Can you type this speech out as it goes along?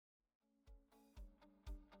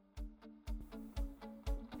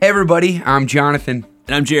everybody, I'm Jonathan.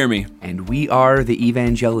 And I'm Jeremy. And we are the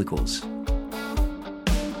Evangelicals.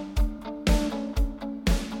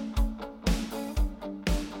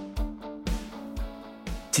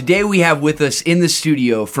 Today we have with us in the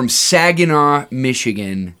studio from Saginaw,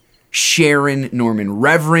 Michigan, Sharon Norman.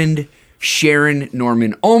 Reverend Sharon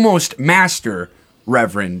Norman. Almost Master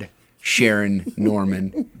Reverend Sharon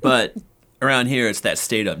Norman. But around here, it's that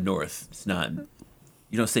state up north. It's not,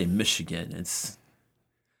 you don't say Michigan. It's...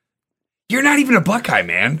 You're not even a Buckeye,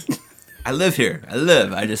 man. I live here.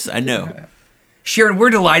 I know. Sharon, we're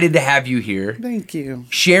delighted to have you here. Thank you.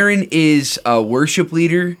 Sharon is a worship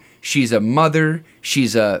leader. She's a mother.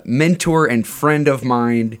 She's a mentor and friend of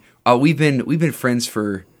mine. We've been friends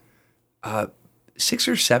for 6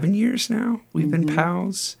 or 7 years now. We've been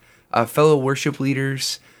pals, fellow worship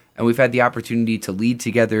leaders, and we've had the opportunity to lead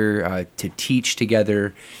together, to teach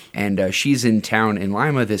together. And she's in town in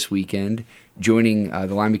Lima this weekend, joining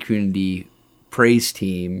the Lima Community Praise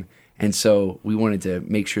Team. And so we wanted to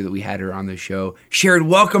make sure that we had her on the show. Sharon,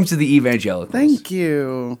 welcome to the Evangelicals. Thank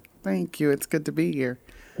you. It's good to be here.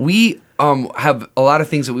 We have a lot of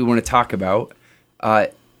things that we want to talk about.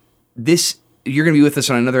 You're going to be with us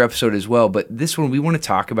on another episode as well, but this one we want to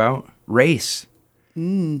talk about race.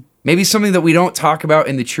 Maybe something that we don't talk about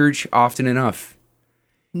in the church often enough.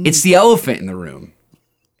 It's the elephant in the room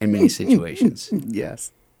in many situations.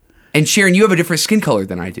 Yes. And Sharon, you have a different skin color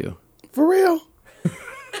than I do. For real?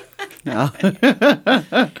 No.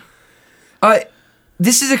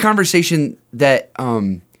 This is a conversation that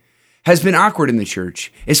has been awkward in the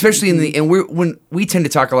church, especially when we tend to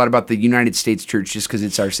talk a lot about the United States church just because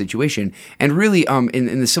it's our situation. And really,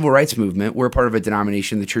 in the civil rights movement, we're part of a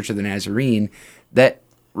denomination, the Church of the Nazarene, that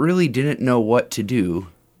really didn't know what to do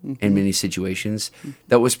in many situations,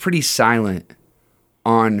 that was pretty silent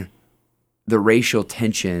on the racial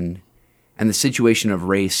tension and the situation of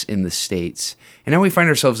race in the States. And now we find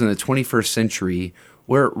ourselves in the 21st century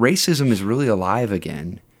where racism is really alive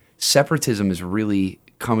again. Separatism is really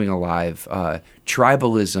coming alive.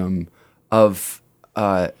 Tribalism of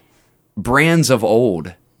brands of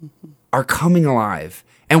old are coming alive.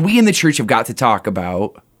 And we in the church have got to talk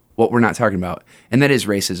about what we're not talking about, and that is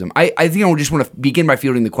racism. I think I just want to begin by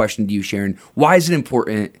fielding the question to you, Sharon. Why is it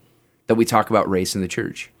important that we talk about race in the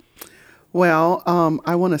church? Well,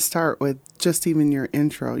 I want to start with just even your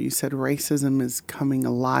intro. You said racism is coming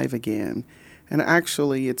alive again. And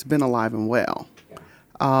actually, it's been alive and well.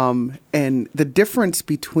 And the difference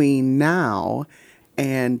between now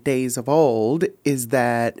and days of old is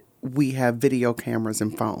that we have video cameras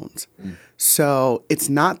and phones. So it's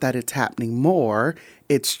not that it's happening more.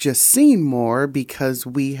 It's just seen more because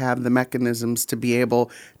we have the mechanisms to be able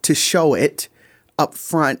to show it up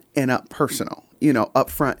front and up personal, up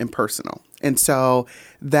front and personal. And so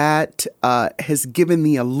that has given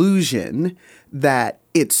the illusion that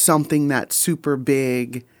it's something that's super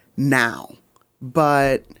big now.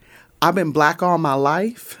 But I've been black all my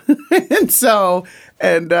life. The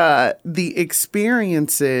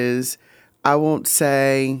experiences, I won't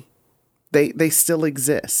say they still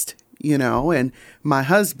exist, and my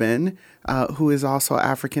husband, who is also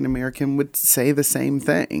African-American, would say the same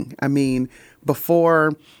thing. I mean,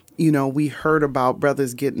 before, we heard about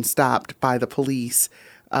brothers getting stopped by the police,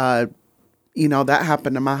 that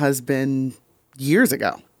happened to my husband years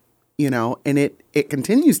ago. And it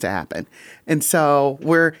continues to happen. And so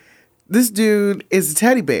this dude is a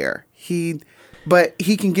teddy bear. But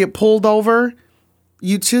he can get pulled over.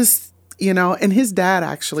 You just, and his dad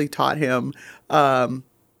actually taught him,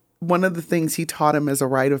 one of the things he taught him as a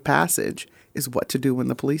rite of passage is what to do when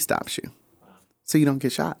the police stops you so you don't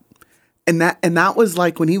get shot. And that was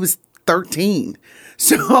like when he was 13.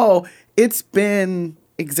 So it's been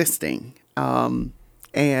existing.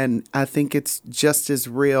 And I think it's just as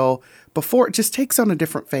real before. It just takes on a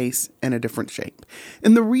different face and a different shape.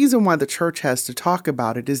 And the reason why the church has to talk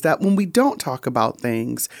about it is that when we don't talk about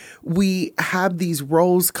things, we have these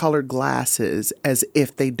rose-colored glasses as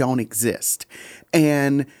if they don't exist.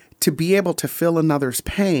 And to be able to feel another's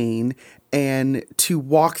pain and to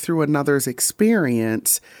walk through another's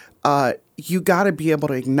experience, you got to be able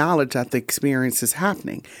to acknowledge that the experience is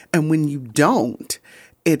happening. And when you don't,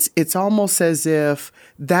 it's almost as if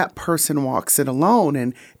that person walks it alone.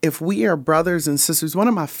 And if we are brothers and sisters, one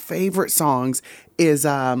of my favorite songs is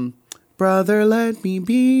Brother, let me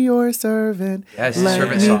be your servant. Yes,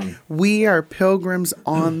 servant song. We are pilgrims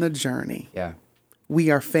on the journey. Yeah. We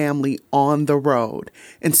are family on the road.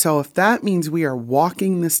 And so if that means we are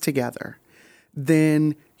walking this together,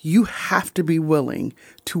 then you have to be willing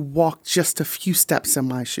to walk just a few steps in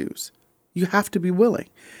my shoes. You have to be willing.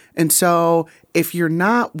 And so if you're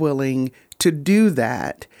not willing to do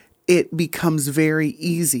that, it becomes very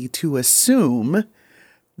easy to assume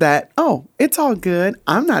that, oh, it's all good.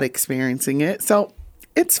 I'm not experiencing it, so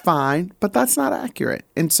it's fine, but that's not accurate.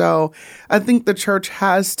 And so I think the church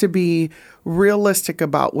has to be realistic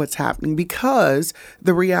about what's happening, because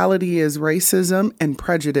the reality is racism and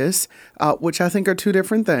prejudice, which I think are two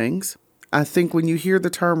different things. I think when you hear the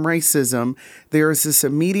term racism, there is this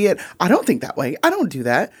immediate, I don't think that way. I don't do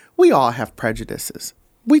that. We all have prejudices.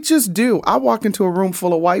 We just do. I walk into a room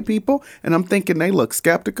full of white people and I'm thinking they look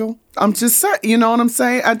skeptical. I'm just saying, you know what I'm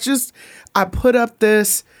saying? I put up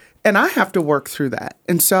this and I have to work through that.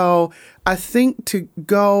 And so I think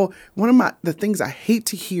one of the things I hate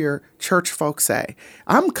to hear church folks say,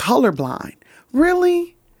 I'm colorblind.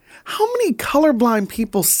 Really? How many colorblind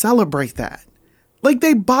people celebrate that? Like,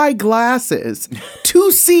 they buy glasses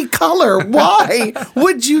to see color. Why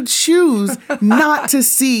would you choose not to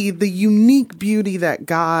see the unique beauty that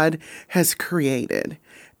God has created?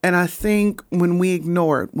 And I think when we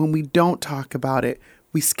ignore it, when we don't talk about it,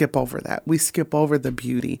 we skip over that. We skip over the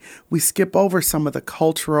beauty. We skip over some of the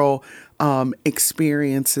cultural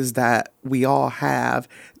experiences that we all have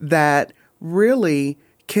that really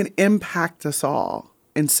can impact us all.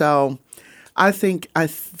 And so I think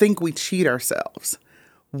we cheat ourselves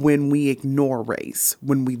when we ignore race,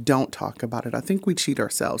 when we don't talk about it. I think we cheat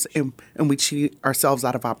ourselves and we cheat ourselves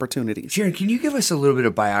out of opportunities. Sharon, can you give us a little bit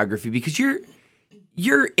of biography? Because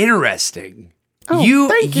you're interesting. Oh,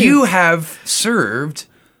 thank you. You have served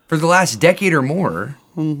for the last decade or more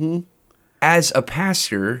as a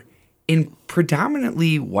pastor in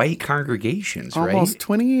predominantly white congregations, right? Almost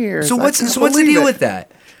 20 years. So what's the deal with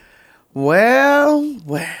that? Well,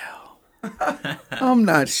 I'm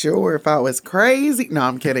not sure if I was crazy. No,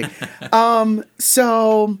 I'm kidding.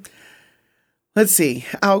 So let's see.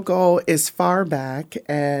 I'll go as far back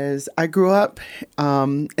as I grew up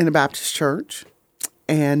in a Baptist church.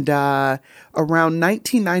 And around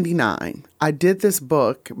 1999, I did this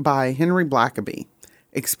book by Henry Blackaby,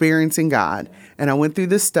 Experiencing God. And I went through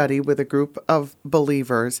this study with a group of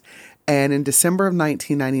believers. And in December of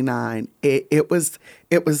 1999, it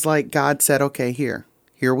was like God said, okay, here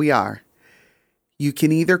we are. You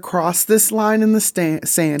can either cross this line in the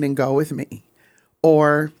sand and go with me,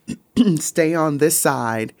 or stay on this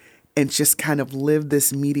side and just kind of live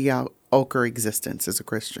this mediocre existence as a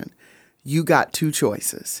Christian. You got two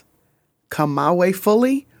choices. Come my way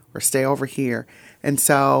fully or stay over here. And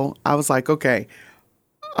so I was like, okay,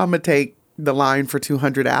 I'm going to take the line for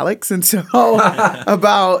 200, Alex. And so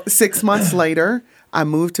about 6 months later, I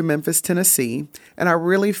moved to Memphis, Tennessee, and I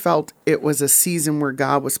really felt it was a season where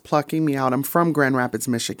God was plucking me out. I'm from Grand Rapids,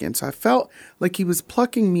 Michigan, so I felt like he was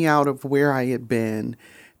plucking me out of where I had been,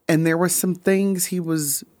 and there were some things he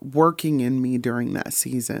was working in me during that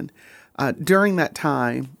season. During that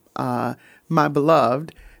time, my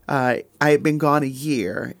beloved, I had been gone a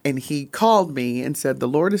year, and he called me and said, the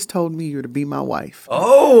Lord has told me you're to be my wife.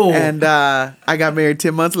 Oh! And I got married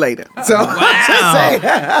 10 months later. So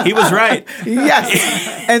wow. He was right.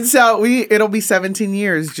 Yes. And so it'll be 17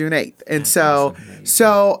 years, June 8th. And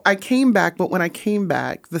so I came back, but when I came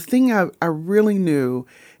back, the thing I really knew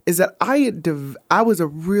is that I was a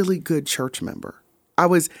really good church member. I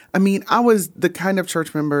was the kind of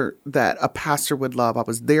church member that a pastor would love. I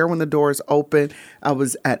was there when the doors opened. I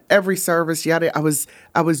was at every service. I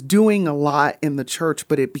was doing a lot in the church,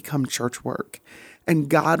 but it became church work. And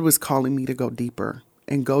God was calling me to go deeper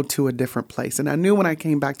and go to a different place. And I knew when I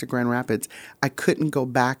came back to Grand Rapids, I couldn't go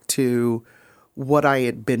back to what I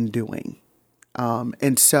had been doing.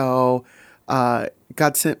 And so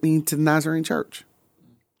God sent me to the Nazarene Church.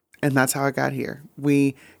 And that's how I got here.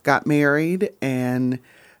 We got married, and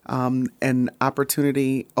an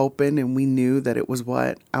opportunity opened, and we knew that it was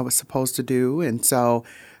what I was supposed to do. And so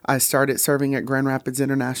I started serving at Grand Rapids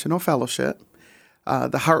International Fellowship.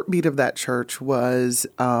 The heartbeat of that church was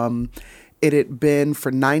it had been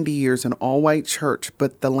for 90 years an all-white church,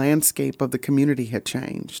 but the landscape of the community had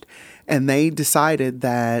changed. And they decided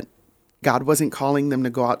that God wasn't calling them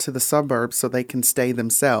to go out to the suburbs so they can stay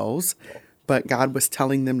themselves, but God was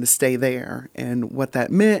telling them to stay there. And what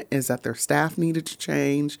that meant is that their staff needed to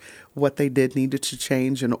change. What they did needed to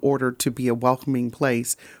change in order to be a welcoming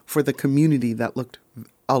place for the community that looked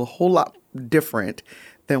a whole lot different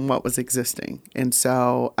than what was existing. And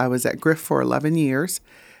so I was at Griff for 11 years.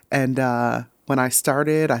 And when I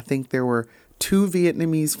started, I think there were 2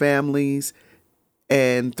 Vietnamese families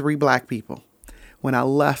and 3 Black people. When I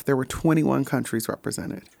left, there were 21 countries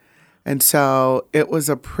represented. And so it was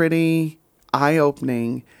a pretty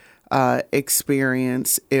eye-opening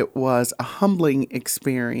experience. It was a humbling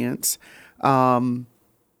experience.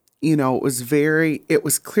 it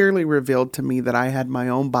was clearly revealed to me that I had my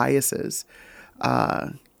own biases,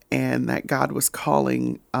 and that God was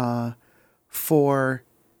calling for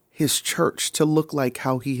his church to look like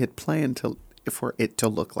how he had planned for it to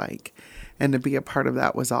look like. And to be a part of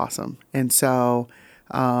that was awesome. And so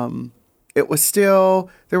there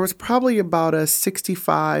was probably about a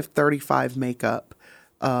 65-35 makeup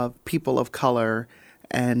of people of color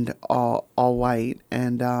and all white.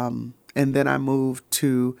 And then I moved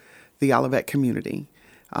to the Olivet community.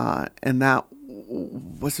 And that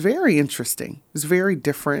was very interesting. It was very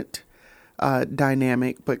different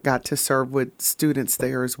dynamic, but got to serve with students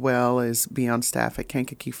there as well as be on staff at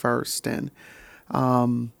Kankakee First. And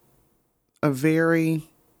a very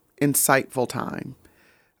insightful time,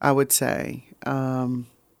 I would say. And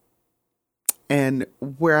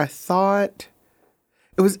where I thought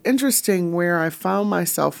it was interesting, where I found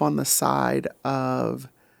myself on the side of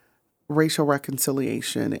racial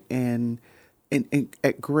reconciliation and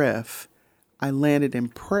at Griff, I landed in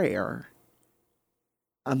prayer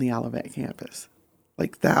on the Olivet campus.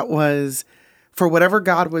 Like, that was, for whatever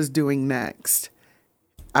God was doing next,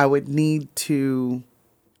 I would need to,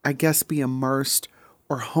 I guess, be immersed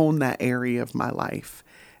or hone that area of my life.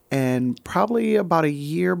 And probably about a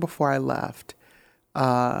year before I left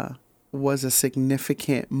was a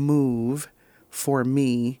significant move for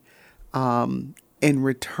me in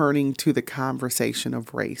returning to the conversation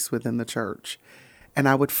of race within the church. And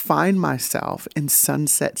I would find myself in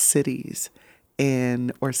sunset cities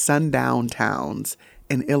or sundown towns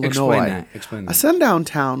in Illinois. Explain that. A sundown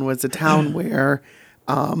town was a town where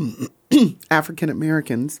African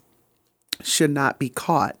Americans should not be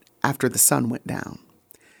caught after the sun went down.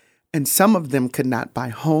 And some of them could not buy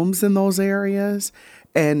homes in those areas.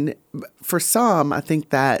 And for some, I think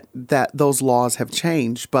that those laws have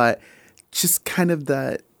changed, but just kind of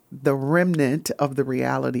the remnant of the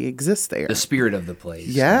reality exists there. The spirit of the place.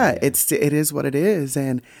 Yeah, it is what it is.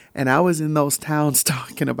 And I was in those towns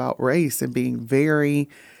talking about race and being very,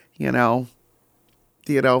 very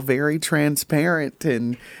transparent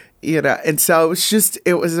and so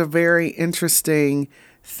it was a very interesting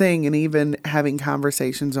thing. And even having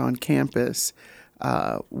conversations on campus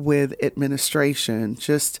with administration,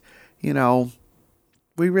 just, we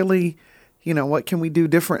really, what can we do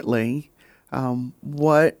differently?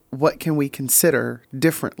 What can we consider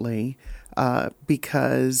differently?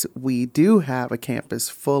 Because we do have a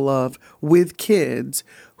campus with kids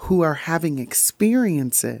who are having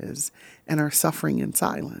experiences and are suffering in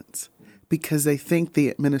silence because they think the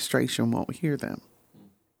administration won't hear them.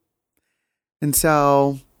 And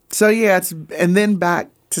so yeah, and then back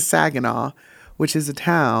to Saginaw, which is a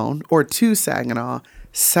town, or to Saginaw,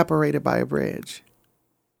 separated by a bridge.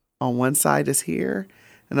 On one side is here,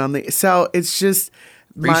 and so it's just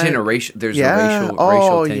there's a racial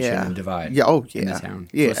tension and divide in the town.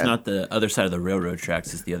 Yeah. So it's not the other side of the railroad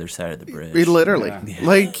tracks, it's the other side of the bridge. Literally. Yeah.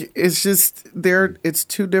 Like, it's just it's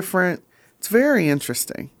two different, it's very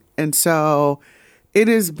interesting. And so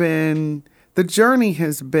the journey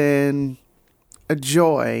has been a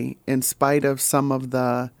joy in spite of some of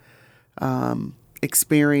the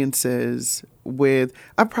experiences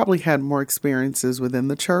I've probably had more experiences within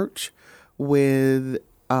the church with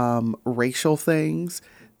racial things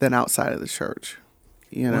than outside of the church,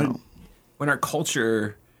 When our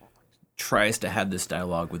culture tries to have this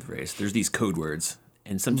dialogue with race, there's these code words.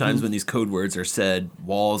 And sometimes when these code words are said,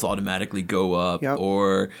 walls automatically go up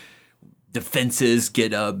or defenses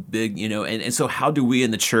get up big, and so how do we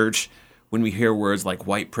in the church, when we hear words like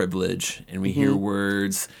white privilege and we hear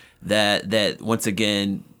words that once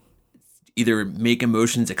again either make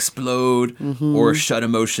emotions explode or shut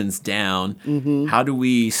emotions down, how do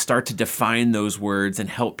we start to define those words and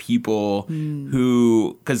help people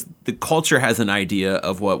because the culture has an idea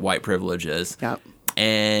of what white privilege is. Yep.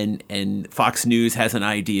 And Fox News has an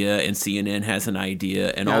idea, and CNN has an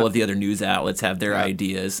idea, and all of the other news outlets have their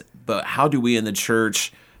ideas. But how do we in the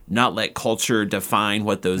church not let culture define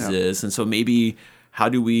what those is? And so maybe how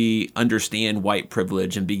do we understand white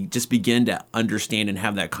privilege and just begin to understand and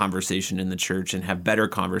have that conversation in the church and have better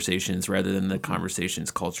conversations rather than the conversations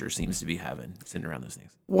culture seems to be having sitting around those things?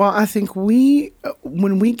 Well, I think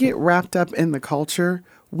when we get wrapped up in the culture,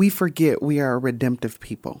 we forget we are a redemptive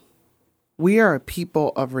people. We are a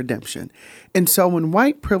people of redemption. And so when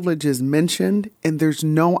white privilege is mentioned and there's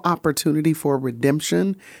no opportunity for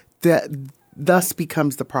redemption, that thus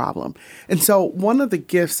becomes the problem. And so one of the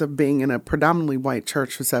gifts of being in a predominantly white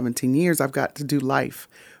church for 17 years, I've got to do life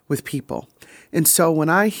with people. And so when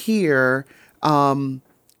I hear, there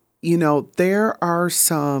are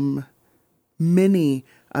many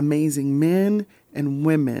amazing men and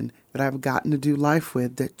women that I've gotten to do life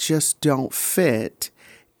with that just don't fit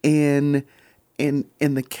in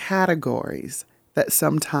the categories that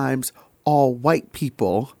sometimes all white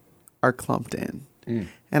people are clumped in.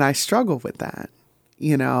 And I struggle with that.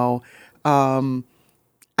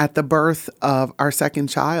 At the birth of our second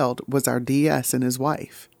child was our DS and his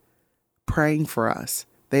wife praying for us.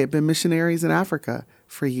 They had been missionaries in Africa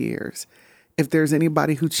for years. If there's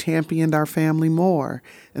anybody who championed our family more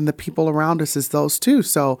and the people around us is those two.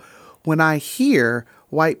 So when I hear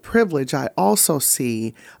white privilege, I also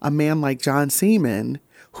see a man like John Seaman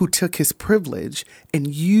who took his privilege and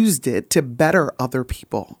used it to better other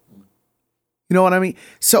people. You know what I mean?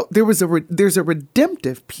 So there's a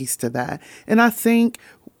redemptive piece to that. And I think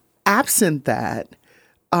absent that,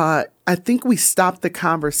 I think we stop the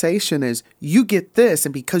conversation as you get this,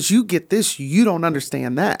 and because you get this, you don't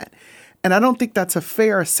understand that. And I don't think that's a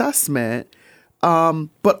fair assessment.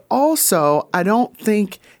 But also, I don't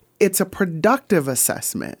think it's a productive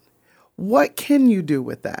assessment. What can you do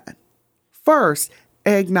with that? First,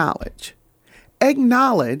 acknowledge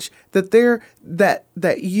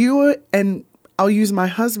that you, and I'll use my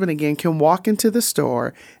husband again, can walk into the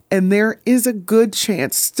store and there is a good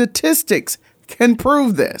chance, statistics can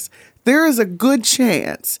prove this, there is a good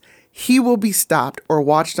chance he will be stopped or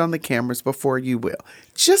watched on the cameras before you will.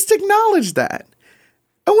 Just acknowledge that.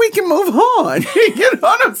 And we can move on. You know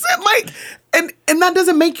what I'm saying? And that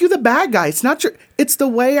doesn't make you the bad guy. It's not it's the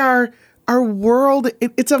way our world,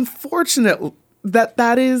 it's unfortunate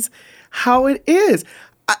that is how it is.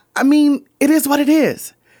 I mean, it is what it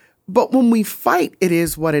is. But when we fight, it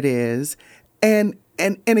is what it is. And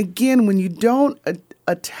again, when you don't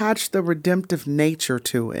attach the redemptive nature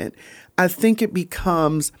to it, I think it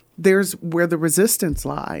becomes, there's where the resistance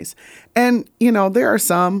lies. And, there are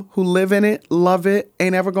some who live in it, love it,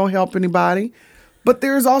 ain't ever going to help anybody. But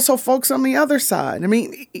there's also folks on the other side. I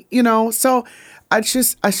mean, so I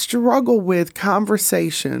struggle with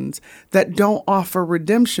conversations that don't offer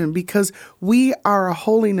redemption, because we are a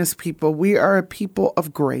holiness people. We are a people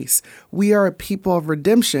of grace. We are a people of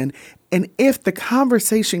redemption. And if the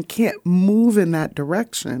conversation can't move in that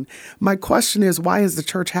direction, my question is, why is the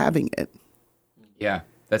church having it? Yeah,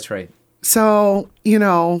 that's right. So,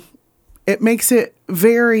 it makes it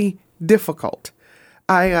very difficult.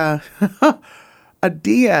 A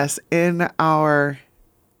DS in our...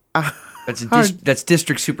 That's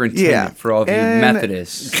district superintendent for all of you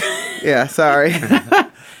Methodists. Yeah, sorry.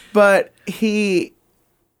 But he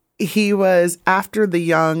was after the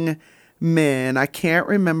young men, I can't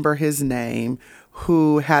remember his name,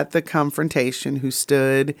 who had the confrontation, who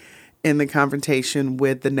stood in the confrontation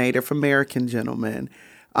with the Native American gentleman.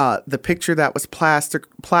 The picture that was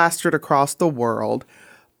plastered across the world.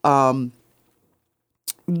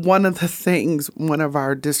 One of the things one of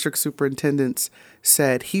our district superintendents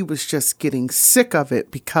said, he was just getting sick of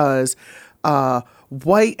it because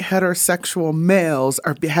white heterosexual males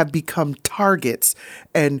have become targets,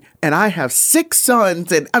 and I have 6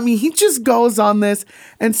 sons, and I mean, he just goes on this.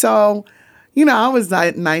 And so, I was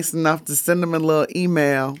nice enough to send him a little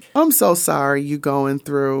email. I'm so sorry you going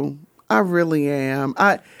through. I really am.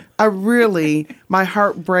 I really, my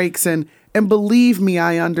heart breaks, and believe me,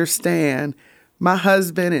 I understand. My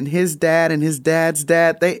husband and his dad's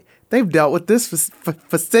dad, they've dealt with this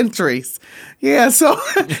for centuries. Yeah, so,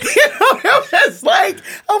 it was like,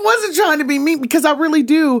 I wasn't trying to be mean, because I really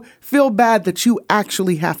do feel bad that you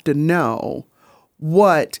actually have to know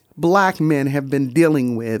what Black men have been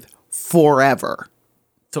dealing with forever.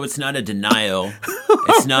 So it's not a denial.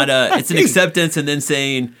 It's an acceptance and then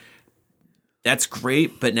saying, that's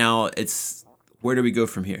great, but now it's, where do we go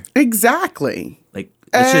from here? Exactly.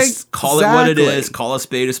 Let's just call it what it is, call a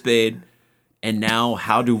spade. And now,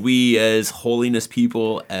 how do we, as holiness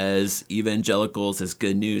people, as evangelicals, as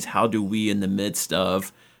good news, how do we, in the midst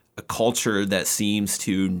of a culture that seems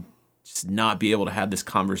to just not be able to have this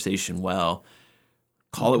conversation well,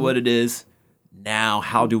 call it what it is? Now,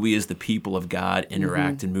 how do we, as the people of God,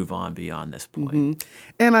 interact and move on beyond this point?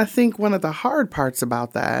 And I think one of the hard parts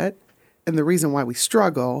about that, and the reason why we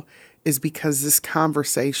struggle, is because this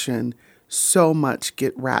conversation so much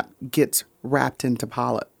gets wrapped into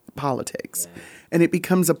politics. Yeah. And it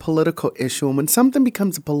becomes a political issue. And when something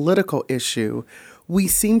becomes a political issue, we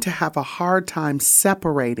seem to have a hard time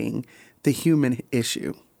separating the human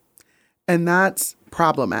issue. And that's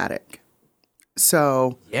problematic.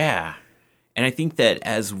 So, yeah. And I think that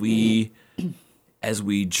as we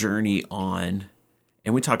journey on,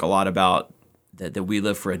 and we talk a lot about that we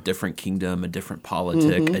live for a different kingdom, a different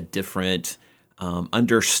politic, a different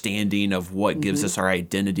understanding of what gives us our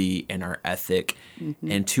identity and our ethic.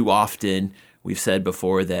 And too often we've said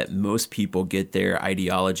before that most people get their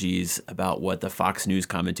ideologies about what the Fox News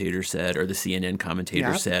commentator said or the CNN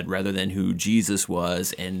commentator said, rather than who Jesus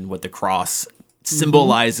was and what the cross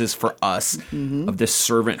symbolizes for us of this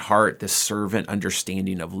servant heart, this servant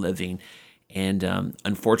understanding of living. And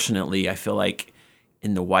unfortunately, I feel like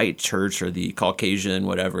in the white church or the Caucasian,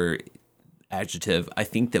 whatever adjective, I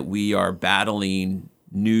think that we are battling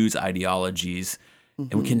news ideologies,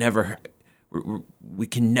 and we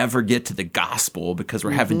can never get to the gospel because we're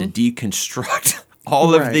having to deconstruct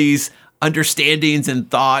all of these understandings and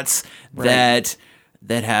thoughts that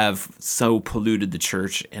have so polluted the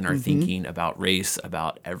church and our thinking about race,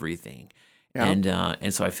 about everything. Yeah.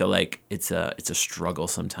 And so I feel like it's a struggle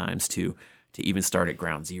sometimes to even start at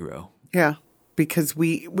ground zero. Yeah, because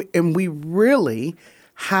we really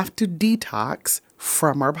have to detox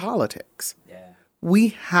from our politics. Yeah. We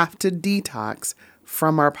have to detox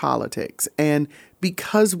from our politics. And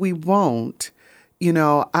because we won't,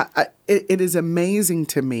 it is amazing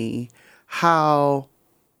to me how...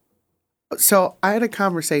 So I had a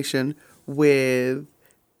conversation with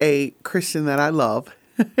a Christian that I love.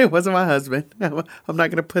 It wasn't my husband. I'm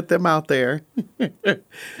not going to put them out there.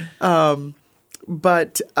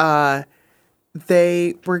 But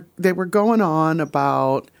they were going on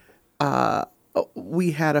about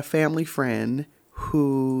we had a family friend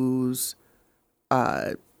whose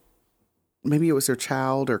maybe it was their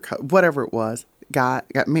child or whatever it was got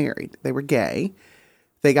married. They were gay.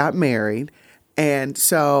 They got married. And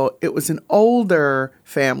so it was an older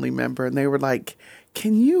family member, and they were like,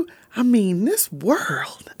 this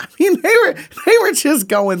world, they were just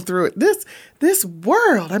going through it. This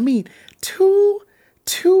world, two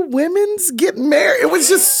women's getting married. It was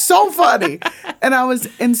just so funny.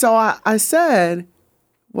 And so I said,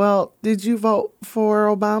 well, did you vote for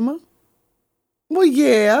Obama? Well,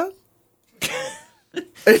 yeah. And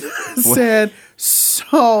I said,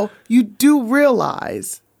 so you do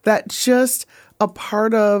realize that just a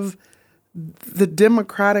part of the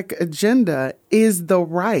Democratic agenda is the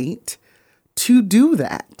right to do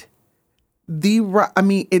that.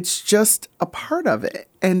 It's just a part of it.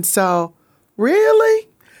 And so, really?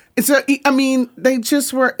 And so, they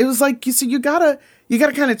just were, it was like, you gotta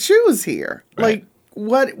kind of choose here. Right.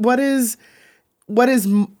 Like, what is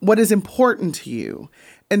important to you?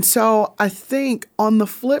 And so I think on the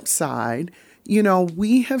flip side,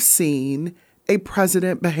 we have seen a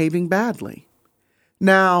president behaving badly.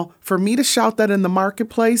 Now, for me to shout that in the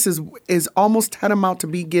marketplace is almost tantamount to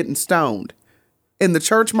be getting stoned. In the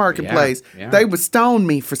church marketplace, they would stone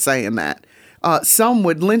me for saying that. Some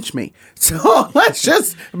would lynch me. So let's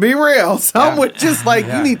just be real. Some would just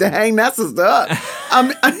you need to hang that sister up.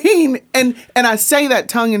 And I say that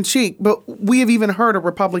tongue in cheek, but we have even heard a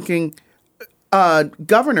Republican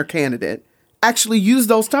governor candidate actually use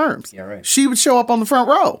those terms. Yeah, right. She would show up on the front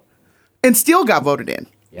row and still got voted in.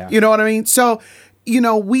 Yeah. You know what I mean? So,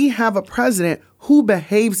 we have a president who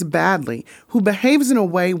behaves badly, who behaves in a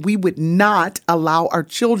way we would not allow our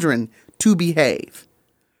children to behave.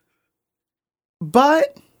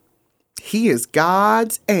 But he is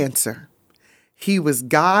God's answer. He was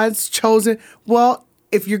God's chosen. Well,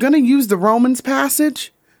 if you're going to use the Romans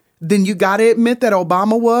passage, then you got to admit that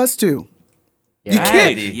Obama was too. Yeah. You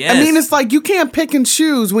can't. Yes. It's like you can't pick and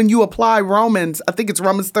choose when you apply Romans. I think it's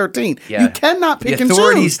Romans 13. Yeah. You cannot pick and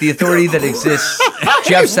choose. The authority that exists.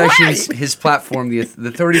 Jeff Sessions, his platform, the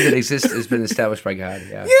authority that exists has been established by God.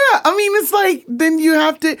 Yeah. Yeah. It's like then you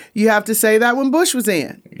have to say that when Bush was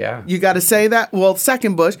in. Yeah. You got to say that. Well,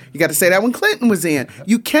 second Bush. You got to say that when Clinton was in.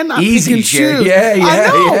 You cannot pick and choose. Yeah. I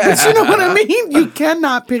know, but you know what I mean. You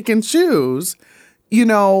cannot pick and choose.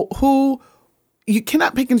 Who. You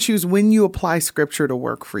cannot pick and choose when you apply scripture to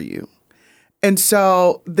work for you. And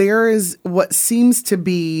so there is what seems to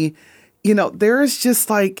be, there is just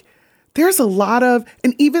there's a lot of,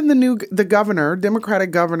 and even the governor,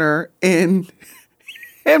 Democratic governor in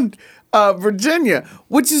Virginia,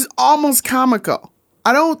 which is almost comical.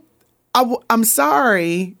 I'm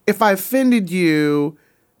sorry if I offended you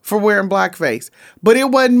for wearing blackface, but it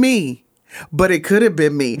wasn't me. But it could have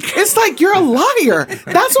been me. It's like you're a liar.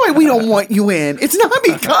 That's why we don't want you in. It's not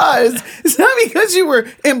because you were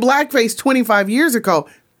in blackface 25 years ago.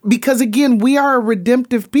 Because again, we are a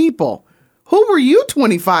redemptive people. Who were you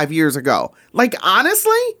 25 years ago?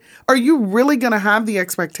 Honestly, are you really going to have the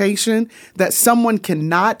expectation that someone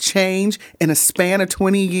cannot change in a span of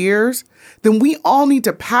 20 years? Then we all need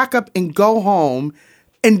to pack up and go home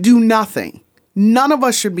and do nothing. None of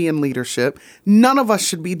us should be in leadership. None of us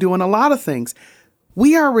should be doing a lot of things.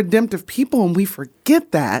 We are redemptive people, and we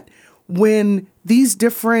forget that when these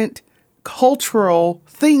different cultural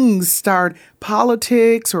things start,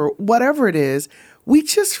 politics or whatever it is, we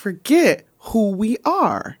just forget who we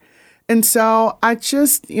are. And so I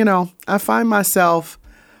just, I find myself,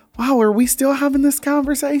 wow, are we still having this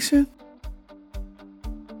conversation?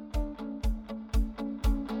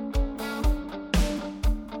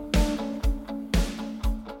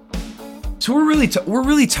 So we're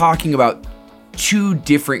really talking about two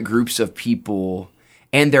different groups of people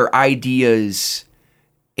and their ideas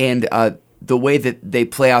and the way that they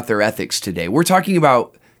play out their ethics today. We're talking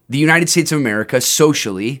about the United States of America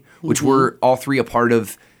socially, which we're all three a part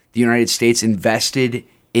of the United States, invested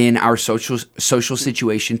in our social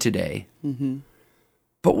situation today.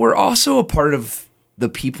 But we're also a part of the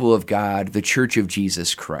people of God, the Church of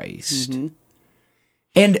Jesus Christ.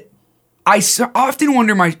 And I often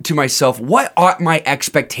wonder to myself, what ought my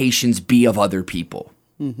expectations be of other people?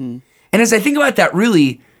 And as I think about that,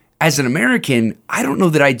 really, as an American, I don't know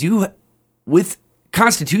that I do,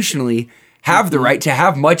 constitutionally, have the right to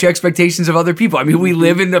have much expectations of other people. I mean, we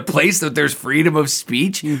live in a place that there's freedom of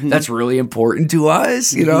speech. That's really important to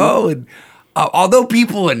us, you know? And, although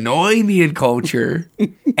people annoy me in culture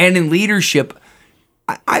and in leadership,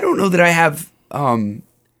 I don't know that I have, I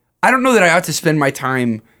don't know that I ought to spend my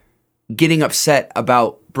time getting upset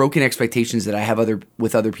about broken expectations that I have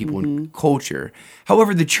with other people in culture.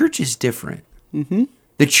 However, the church is different.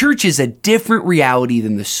 The church is a different reality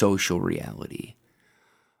than the social reality.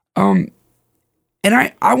 And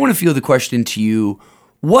I want to field the question to you,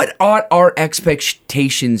 what ought our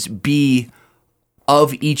expectations be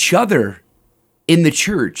of each other in the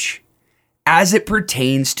church as it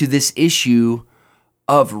pertains to this issue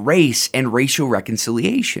of race and racial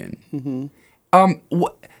reconciliation?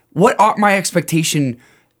 What ought my expectation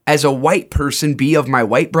as a white person be of my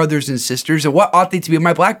white brothers and sisters, and what ought they to be of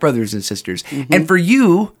my black brothers and sisters? And for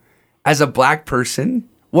you, as a black person,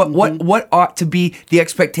 what ought to be the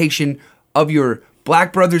expectation of your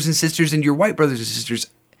black brothers and sisters and your white brothers and sisters?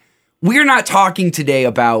 We're not talking today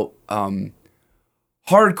about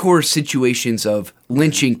hardcore situations of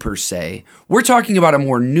lynching per se. We're talking about a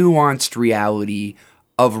more nuanced reality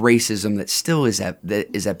of racism that still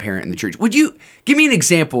is apparent in the church. Would you give me an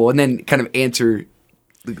example and then kind of answer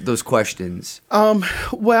those questions?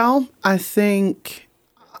 Well, I think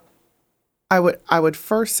I would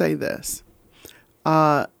first say this.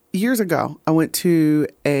 Years ago, I went to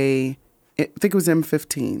I think it was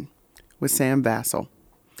M15 with Sam Bassel.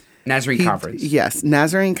 Nazarene Conference. Yes,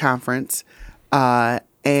 Nazarene Conference.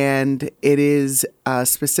 And it is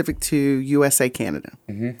specific to USA, Canada.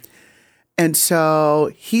 And so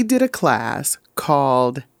he did a class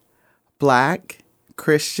called Black,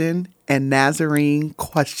 Christian, and Nazarene ?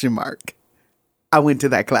 I went to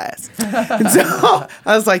that class. And so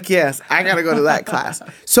I was like, yes, I got to go to that class.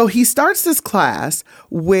 So he starts this class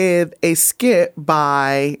with a skit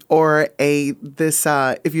if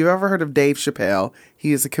you've ever heard of Dave Chappelle,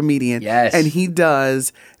 he is a comedian. Yes. And he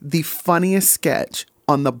does the funniest sketch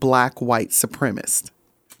on the black-white supremacist.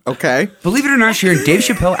 Okay. Believe it or not, Sharon, Dave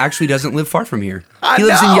Chappelle actually doesn't live far from here. He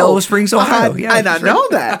lives in Yellow Springs, Ohio. And I know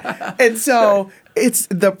that. And so it's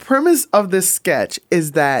the premise of this sketch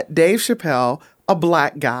is that Dave Chappelle, a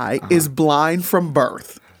black guy, is blind from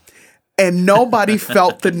birth. And nobody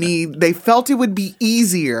felt the need. They felt it would be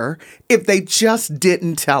easier if they just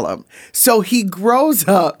didn't tell him. So he grows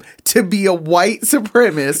up to be a white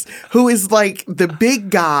supremacist who is like the big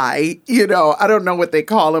guy, I don't know what they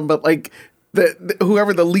call him, but like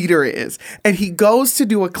whoever the leader is. And he goes to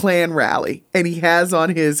do a Klan rally and he has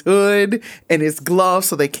on his hood and his gloves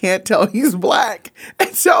so they can't tell he's black.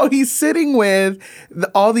 And so he's sitting with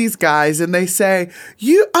all these guys and they say,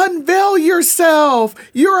 "You unveil yourself.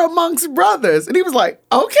 You're amongst brothers." And he was like,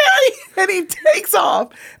 "Okay." And he takes off.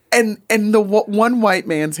 And the one white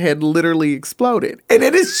man's head literally exploded. And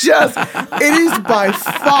it is by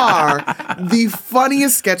far the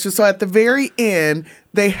funniest sketch. So at the very end,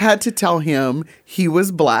 they had to tell him he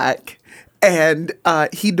was black and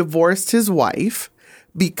he divorced his wife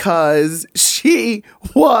because she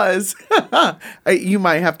was, you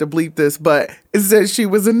might have to bleep this, but it says she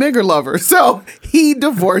was a nigger lover. So he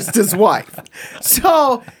divorced his wife.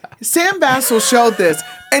 So Sam Bassel showed this,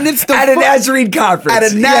 and it's at a Nazarene conference.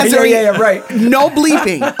 At a Nazarene, yeah, right. No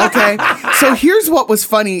bleeping. Okay. So here's what was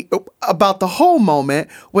funny about the whole moment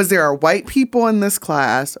was there are white people in this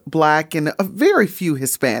class, black, and a very few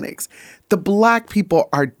Hispanics. The black people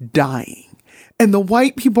are dying. And the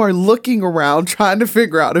white people are looking around trying to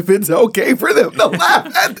figure out if it's okay for them to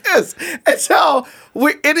laugh at this. And so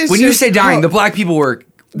it is. When you say dying, the black people were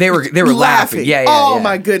laughing. Yeah. Oh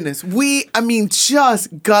my goodness.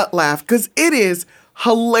 Just gut laugh because it is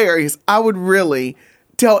hilarious. I would really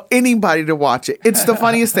tell anybody to watch it. It's the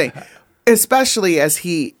funniest thing, especially as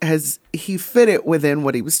he fit it within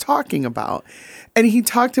what he was talking about. And he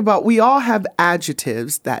talked about we all have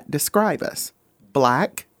adjectives that describe us.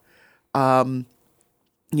 Black,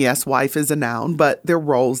 yes, wife is a noun, but they're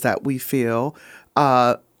roles that we feel.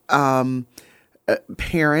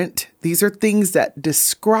 Parent, these are things that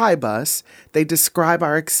describe us. They describe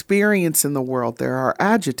our experience in the world. They're our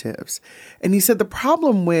adjectives. And he said the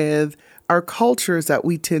problem with our culture is that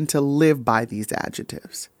we tend to live by these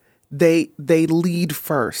adjectives. They lead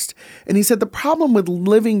first. And he said the problem with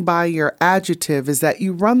living by your adjective is that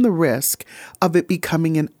you run the risk of it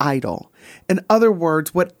becoming an idol. In other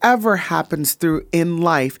words, whatever happens through in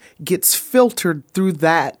life gets filtered through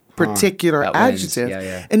that particular that adjective.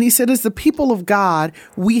 Yeah. And he said, as the people of God,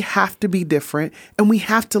 we have to be different and we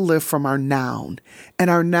have to live from our noun. And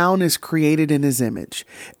our noun is created in his image.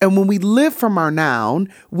 And when we live from our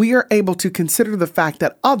noun, we are able to consider the fact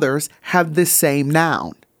that others have this same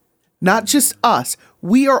noun. Not just us.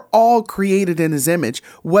 We are all created in his image.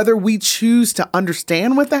 Whether we choose to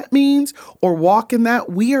understand what that means or walk in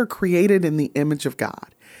that, we are created in the image of God.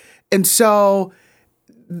 And so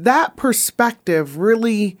that perspective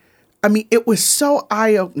really, it was so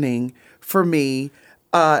eye-opening for me,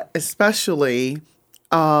 especially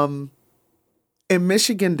in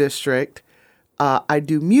Michigan District. I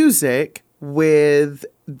do music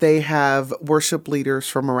they have worship leaders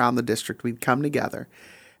from around the district. We'd come together.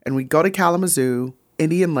 And we'd go to Kalamazoo,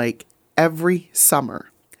 Indian Lake, every summer.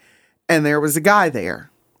 And there was a guy there.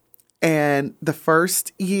 And the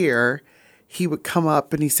first year, he would come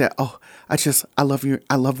up and he said, "Oh, I love you.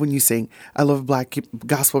 I love when you sing. I love Black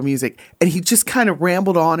gospel music." And he just kind of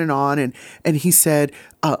rambled on. And he said,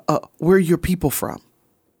 "Where are your people from?"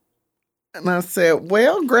 And I said,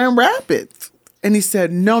 "Well, Grand Rapids." And he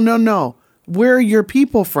said, No. Where are your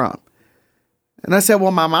people from? And I said,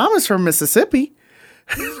 "Well, my mom is from Mississippi."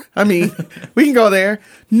 We can go there.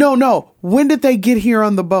 No. When did they get here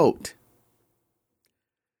on the boat?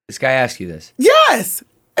 This guy asked you this. Yes.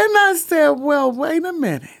 And I said, well, wait a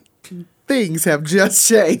minute. Things have just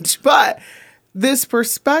changed. But this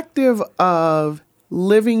perspective of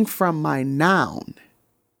living from my noun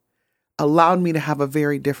allowed me to have a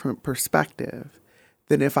very different perspective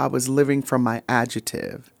than if I was living from my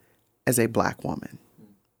adjective as a Black woman.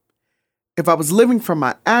 If I was living from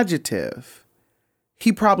my adjective,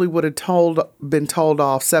 he probably would have been told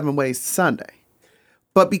off 7 ways to Sunday.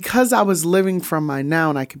 But because I was living from my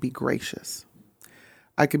noun, I could be gracious.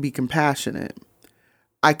 I could be compassionate.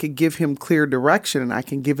 I could give him clear direction, and I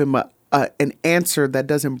can give him an answer that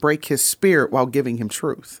doesn't break his spirit while giving him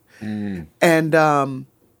truth. And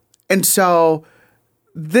so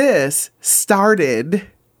this started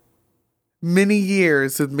many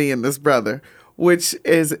years with me and this brother, which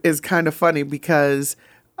is kind of funny because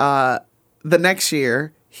the next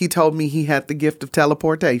year, he told me he had the gift of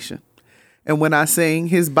teleportation. And when I sing,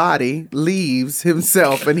 his body leaves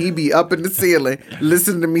himself and he be up in the ceiling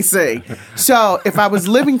listening to me sing. So if I was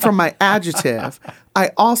living from my adjective, I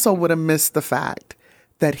also would have missed the fact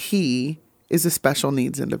that he is a special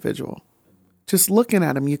needs individual. Just looking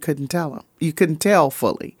at him, you couldn't tell him. You couldn't tell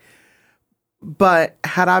fully. But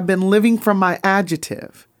had I been living from my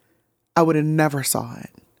adjective, I would have never saw it.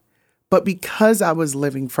 But because I was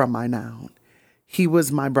living from my noun, he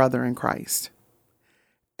was my brother in Christ.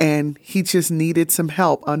 And he just needed some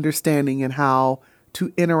help understanding and how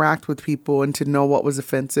to interact with people and to know what was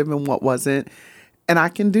offensive and what wasn't. And I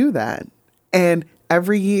can do that. And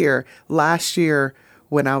every year, last year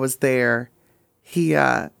when I was there,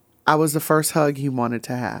 I was the first hug he wanted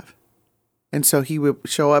to have. And so he would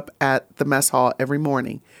show up at the mess hall every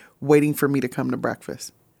morning, waiting for me to come to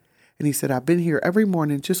breakfast. And he said, "I've been here every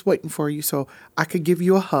morning just waiting for you so I could give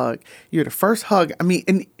you a hug. You're the first hug."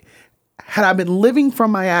 And had I been living from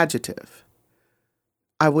my adjective,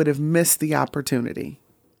 I would have missed the opportunity.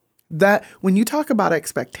 That when you talk about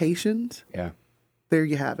expectations, there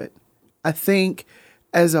you have it. I think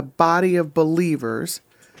as a body of believers,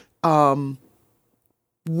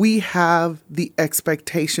 we have the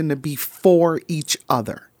expectation to be for each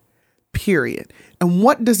other, period. And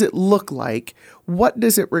what does it look like? What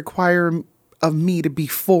does it require of me to be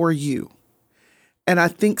for you? And I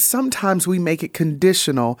think sometimes we make it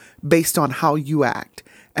conditional based on how you act.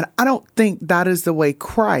 And I don't think that is the way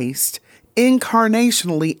Christ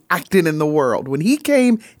incarnationally acted in the world. When he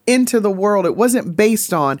came into the world, it wasn't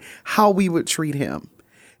based on how we would treat him.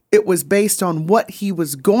 It was based on what he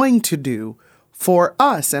was going to do for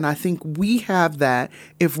us. And I think we have that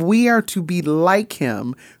if we are to be like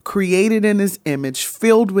him, created in his image,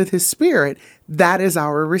 filled with his spirit, that is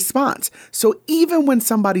our response. So even when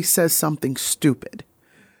somebody says something stupid,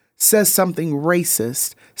 says something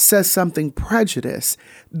racist, says something prejudiced,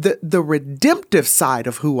 the redemptive side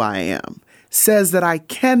of who I am says that I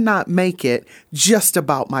cannot make it just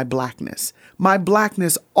about my blackness. My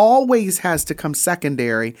blackness always has to come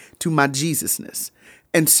secondary to my Jesusness.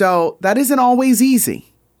 And so that isn't always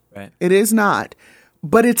easy. Right. It is not,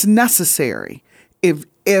 but it's necessary.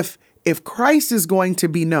 If Christ is going to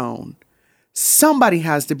be known, somebody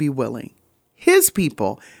has to be willing. His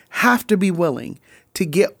people have to be willing to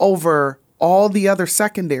get over all the other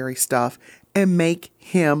secondary stuff and make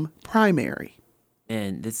him primary.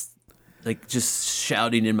 And this, like, just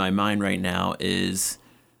shouting in my mind right now is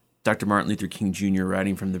Dr. Martin Luther King Jr.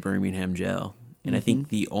 writing from the Birmingham jail. And I think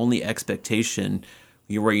the only expectation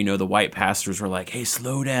where, the white pastors were like, hey,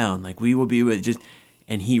 slow down. Like, we will be with just,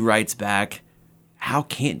 and he writes back, how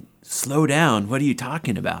can't slow down? What are you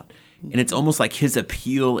talking about? And it's almost like his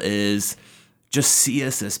appeal is just see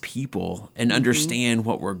us as people and understand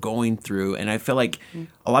what we're going through. And I feel like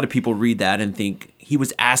a lot of people read that and think he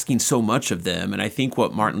was asking so much of them. And I think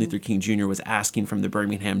what Martin Luther King Jr. was asking from the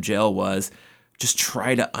Birmingham jail was just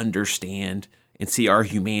try to understand and see our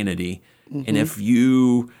humanity. And if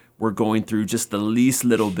you were going through just the least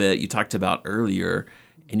little bit you talked about earlier,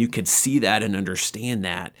 and you could see that and understand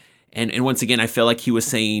that. And once again, I feel like he was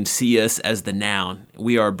saying, see us as the noun.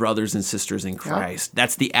 We are brothers and sisters in Christ. Yep.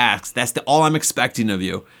 That's the ask. That's all I'm expecting of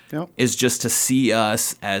you, is just to see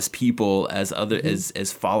us as people, as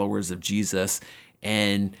as followers of Jesus.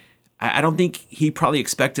 And I don't think he probably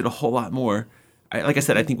expected a whole lot more. Like I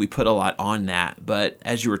said, I think we put a lot on that. But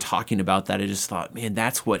as you were talking about that, I just thought, man,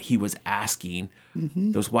 that's what he was asking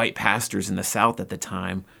those white pastors in the South at the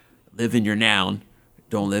time. Live in your noun.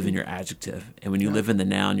 Don't live in your adjective. And when you live in the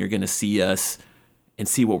noun, you're going to see us and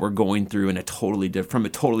see what we're going through in from a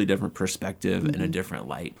totally different perspective and a different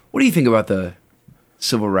light. What do you think about the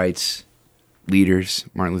civil rights leaders,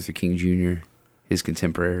 Martin Luther King Jr., his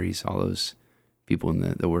contemporaries, all those people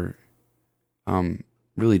that were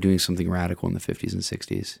really doing something radical in the 50s and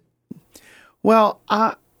 60s? Well,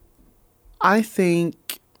 I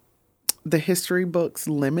think the history books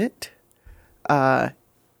limit the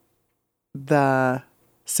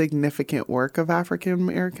significant work of African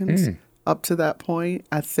Americans up to that point.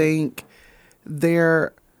 I think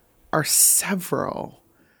there are several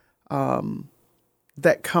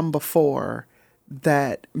that come before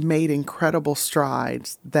that made incredible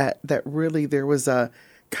strides, that really there was a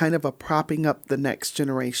kind of a propping up the next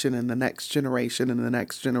generation and the next generation and the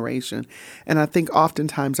next generation. And I think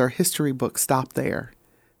oftentimes our history books stop there.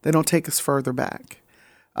 They don't take us further back.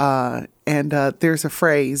 And there's a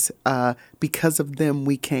phrase, because of them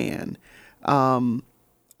we can.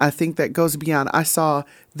 I think that goes beyond. I saw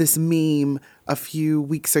this meme a few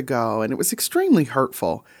weeks ago, and it was extremely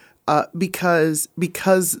hurtful because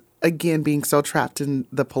again, being so trapped in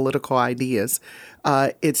the political ideas,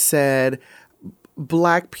 it said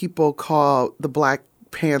Black people call the Black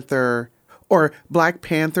Panther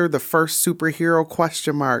the first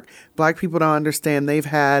superhero ? Black people don't understand they've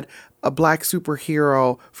had a Black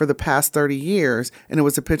superhero for the past 30 years. And it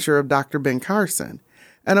was a picture of Dr. Ben Carson.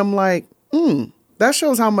 And I'm like, that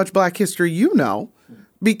shows how much Black history you know.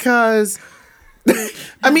 Because,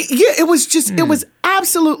 I mean, it was just, it was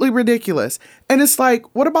absolutely ridiculous. And it's like,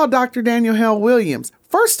 what about Dr. Daniel Hale Williams?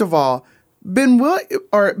 First of all, Ben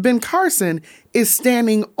Carson is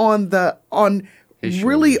standing on the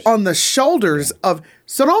shoulders of,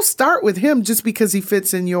 so don't start with him just because he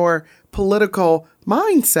fits in your political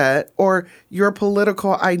mindset or your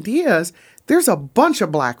political ideas. There's a bunch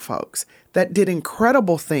of Black folks that did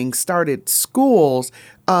incredible things, started schools,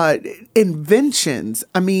 inventions.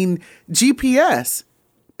 I mean, GPS,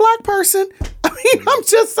 Black person. I mean, I'm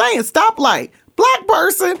just saying, stoplight, Black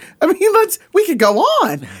person. I mean, we could go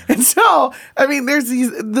on. And so, I mean, there's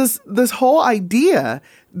this whole idea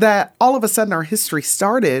that all of a sudden our history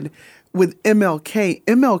started with MLK.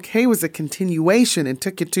 MLK was a continuation and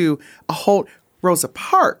took it to a whole. Rosa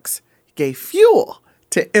Parks gave fuel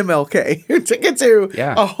to MLK, took it to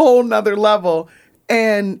a whole nother level.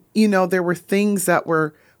 And, there were things that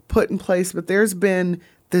were put in place, but there's been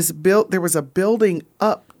there was a building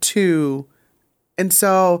up to, and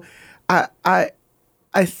so I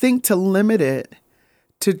think to limit it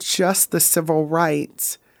to just the civil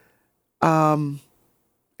rights,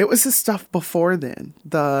 it was the stuff before then.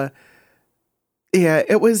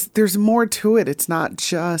 There's more to it. It's not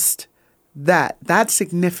just that's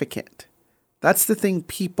significant. That's the thing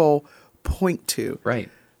people point to. Right.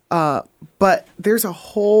 But there's a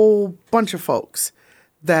whole bunch of folks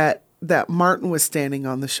that Martin was standing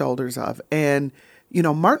on the shoulders of. And,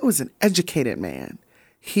 Martin was an educated man.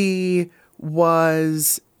 He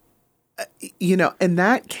was And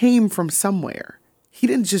that came from somewhere. He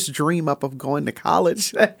didn't just dream up of going to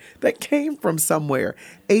college. That came from somewhere.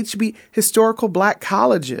 Historical black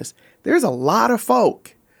colleges. There's a lot of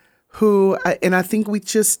folk who, and I think we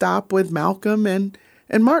just stop with Malcolm and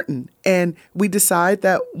Martin, and we decide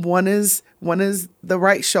that one is the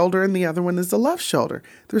right shoulder and the other one is the left shoulder.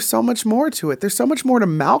 There's so much more to it. There's so much more to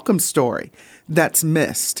Malcolm's story that's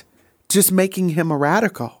missed, just making him a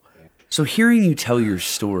radical. So hearing you tell your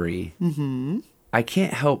story, I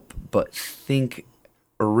can't help but think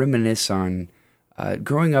or reminisce on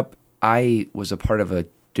growing up. I was a part of a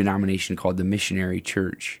denomination called the Missionary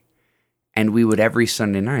Church, and we would every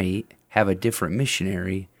Sunday night have a different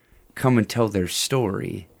missionary come and tell their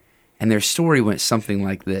story. And their story went something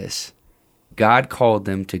like this. God called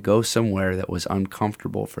them to go somewhere that was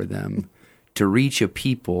uncomfortable for them, to reach a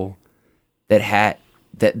people that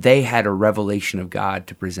they had a revelation of God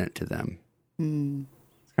to present to them.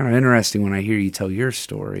 It's kind of interesting when I hear you tell your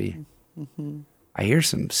story. I hear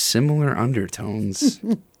some similar undertones.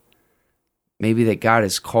 Maybe that God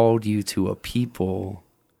has called you to a people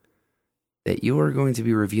that you are going to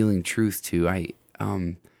be revealing truth to. I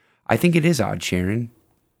think it is odd, Sharon,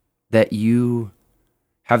 that you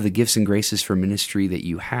have the gifts and graces for ministry that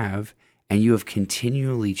you have, and you have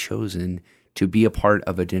continually chosen to be a part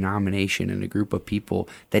of a denomination and a group of people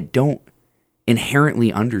that don't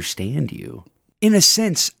inherently understand you. In a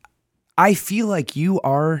sense, I feel like you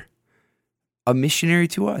are a missionary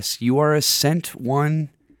to us. You are a sent one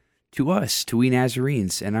to us, to we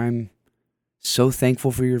Nazarenes, and I'm so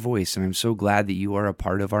thankful for your voice, and I'm so glad that you are a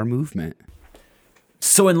part of our movement.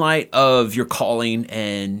 So in light of your calling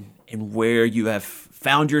and where you have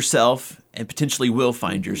found yourself and potentially will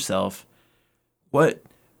find yourself, what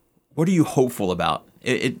are you hopeful about?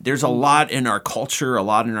 There's a lot in our culture, a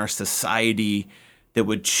lot in our society that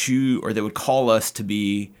would call us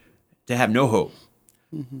to have no hope.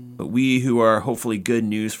 But we who are hopefully good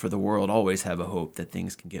news for the world always have a hope that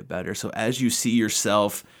things can get better. So as you see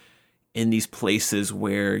yourself in these places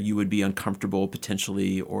where you would be uncomfortable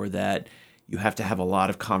potentially, or that you have to have a lot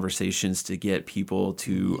of conversations to get people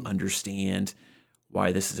to understand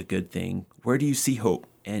why this is a good thing, where do you see hope?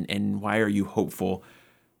 And why are you hopeful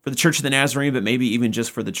for the Church of the Nazarene, but maybe even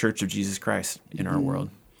just for the Church of Jesus Christ in our world?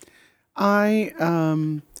 I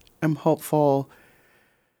am hopeful.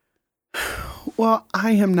 Well,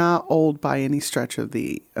 I am not old by any stretch of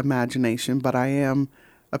the imagination, but I am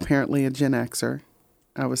apparently a Gen Xer.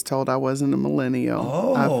 I was told I wasn't a millennial.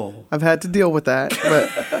 Oh. I've had to deal with that,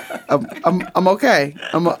 but I'm okay.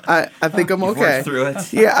 I think I'm okay. Worked through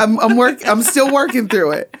it. Yeah, I'm still working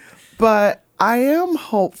through it, but I am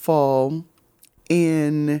hopeful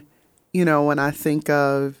in, when I think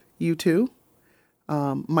of you two,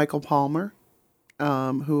 Michael Palmer,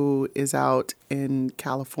 who is out in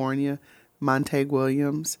California, Montague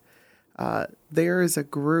Williams. There is a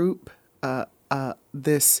group,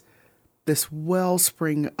 this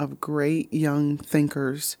wellspring of great young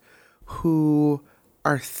thinkers who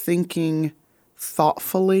are thinking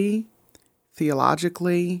thoughtfully,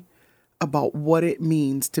 theologically, about what it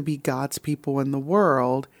means to be God's people in the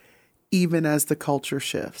world, even as the culture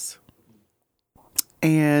shifts,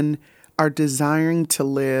 and are desiring to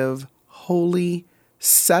live holy,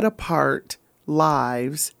 set apart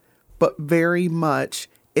lives, but very much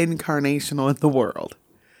incarnational in the world.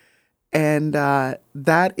 And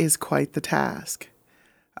that is quite the task.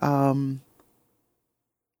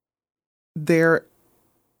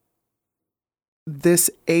 This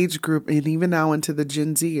age group, and even now into the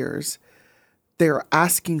Gen Zers, they're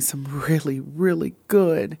asking some really, really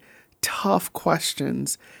good, tough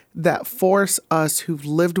questions that force us who've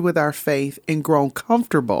lived with our faith and grown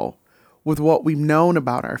comfortable with what we've known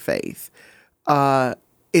about our faith.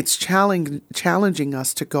 It's challenging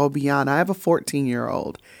us to go beyond. I have a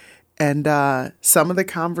 14-year-old. And some of the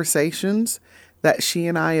conversations that she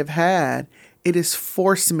and I have had, it has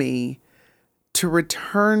forced me to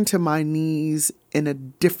return to my knees in a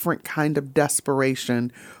different kind of desperation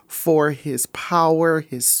for his power,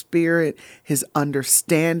 his spirit, his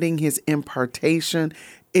understanding, his impartation.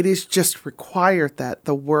 It is just required that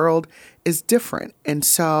the world is different. And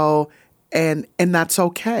so, and that's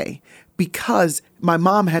okay, because my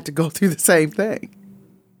mom had to go through the same thing.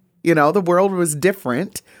 The world was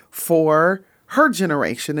different for her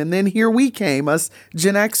generation. And then here we came, us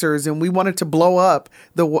Gen Xers, and we wanted to blow up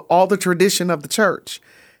all the tradition of the church.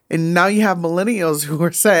 And now you have millennials who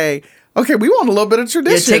are saying, okay, we want a little bit of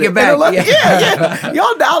tradition. Yeah, take it back. Yeah.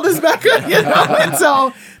 Y'all dial this back up. And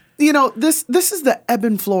so, this is the ebb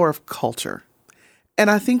and flow of culture. And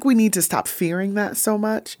I think we need to stop fearing that so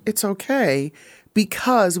much. It's okay,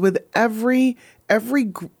 because with every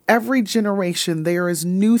every generation, there is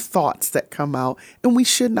new thoughts that come out, and we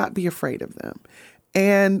should not be afraid of them.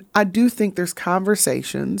 And I do think there's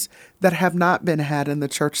conversations that have not been had in the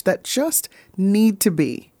church that just need to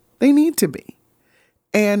be. They need to be.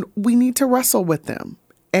 And we need to wrestle with them.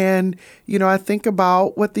 And, I think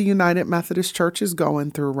about what the United Methodist Church is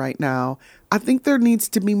going through right now. I think there needs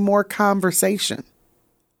to be more conversation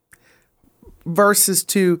versus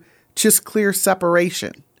to just clear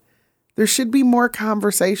separation. There should be more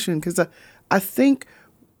conversation because I think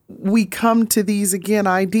we come to these, again,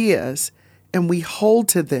 ideas and we hold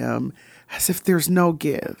to them as if there's no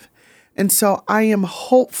give. And so I am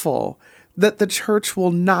hopeful that the church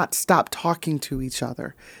will not stop talking to each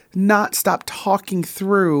other, not stop talking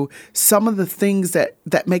through some of the things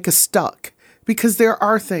that make us stuck, because there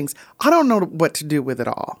are things I don't know what to do with it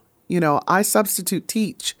all. I substitute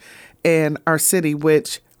teach in our city,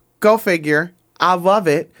 which, go figure, I love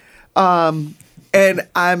it. And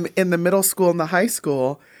I'm in the middle school and the high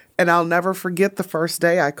school, and I'll never forget the first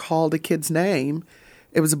day I called a kid's name.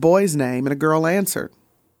 It was a boy's name, and a girl answered.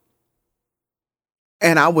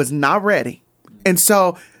 And I was not ready. And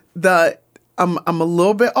so I'm a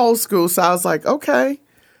little bit old school. So I was like, okay,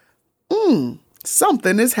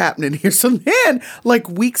 something is happening here. So then, like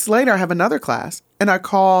weeks later, I have another class and I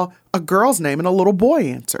call a girl's name and a little boy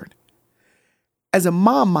answered. As a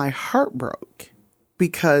mom, my heart broke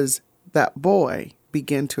because that boy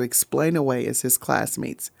began to explain away as his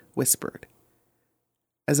classmates whispered.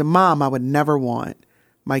 As a mom, I would never want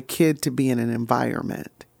my kid to be in an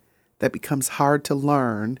environment that becomes hard to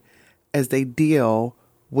learn as they deal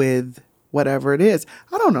with whatever it is.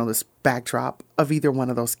 I don't know this backdrop of either one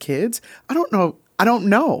of those kids. I don't know. I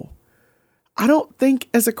don't think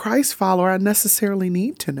as a Christ follower, I necessarily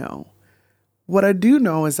need to know. What I do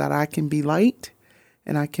know is that I can be light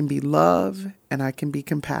and I can be love and I can be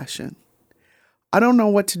compassion. I don't know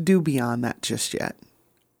what to do beyond that just yet.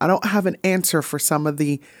 I don't have an answer for some of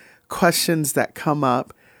the questions that come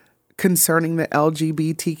up concerning the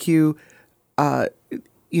LGBTQ,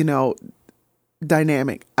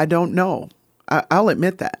 dynamic. I don't know. I'll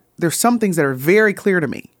admit that. There's some things that are very clear to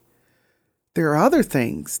me. There are other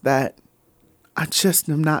things that I just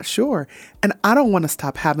am not sure. And I don't want to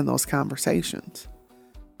stop having those conversations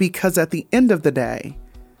because at the end of the day,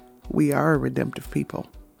 we are a redemptive people.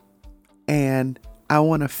 And I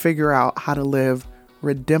want to figure out how to live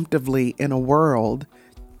redemptively in a world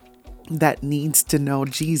that needs to know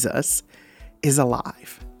Jesus is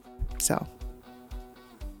alive. So.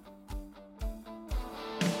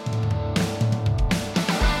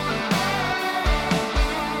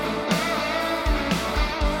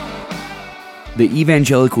 The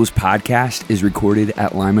Evangelicals podcast is recorded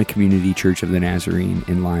at Lima Community Church of the Nazarene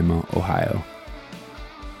in Lima, Ohio.